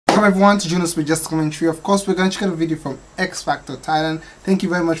Welcome everyone to Junosuede Just Commentary. Of course, we're going to check out a video from X Factor Thailand. Thank you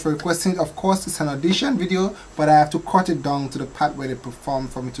very much for requesting it. Of course, it's an audition video, but I have to cut it down to the part where they perform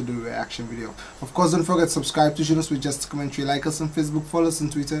for me to do a reaction video. Of course, don't forget to subscribe to Junosuede Just Commentary. Like us on Facebook, follow us on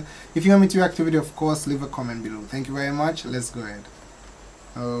Twitter. If you want me to react to a video, of course, leave a comment below. Thank you very much. Let's go ahead.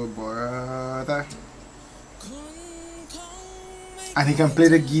 Oh, brother. And he can play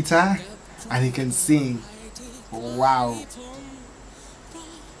the guitar, and he can sing. Wow.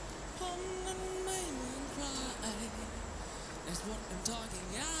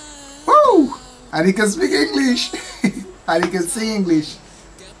 Woo! And he can speak English. And he can sing English.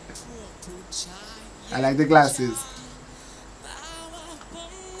 I like the glasses.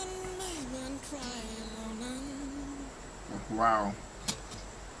 Wow.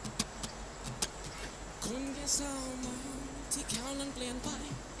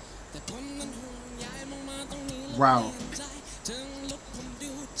 Wow.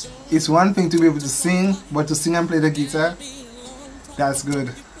 It's one thing to be able to sing, but to sing and play the guitar, that's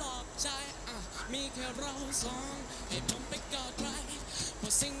good.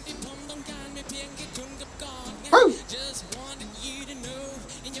 Woo!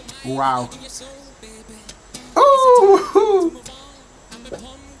 Wow. Ooh.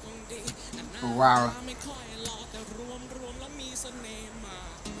 Wow.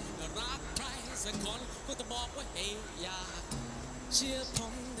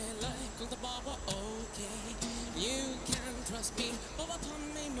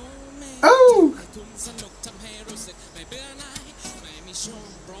 Oh!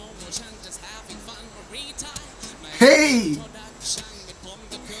 Hey!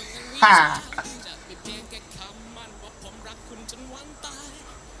 Ha!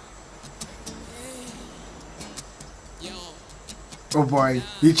 Oh boy,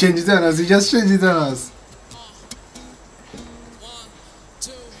 he changed it on us, he just changed it on us.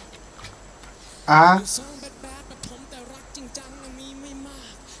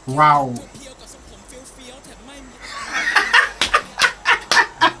 Wow.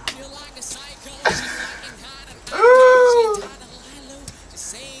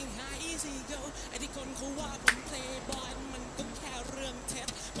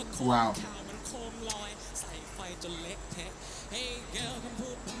 Wow.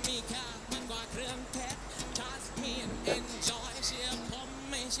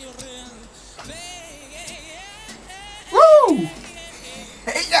 Woo!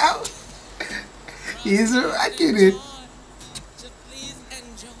 Hey yo! He's rocking it.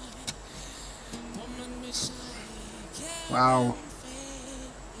 Wow.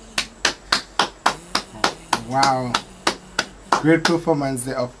 Wow. Great performance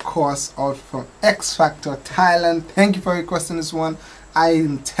there, of course, out from X Factor Thailand. Thank you for requesting this one. I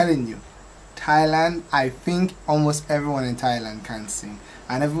am telling you, Thailand, I think almost everyone in Thailand can sing.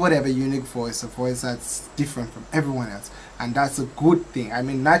 And everybody have a unique voice, a voice that's different from everyone else. And that's a good thing. I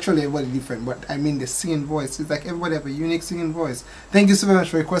mean, naturally everybody different, but I mean the singing voice. It's like everybody have a unique singing voice. Thank you so very much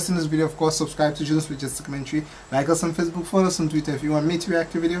for requesting this video. Of course, subscribe to Junosuede Just Commentary. Like us on Facebook, follow us on Twitter. If you want me to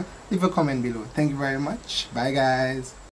react to a video, leave a comment below. Thank you very much. Bye guys.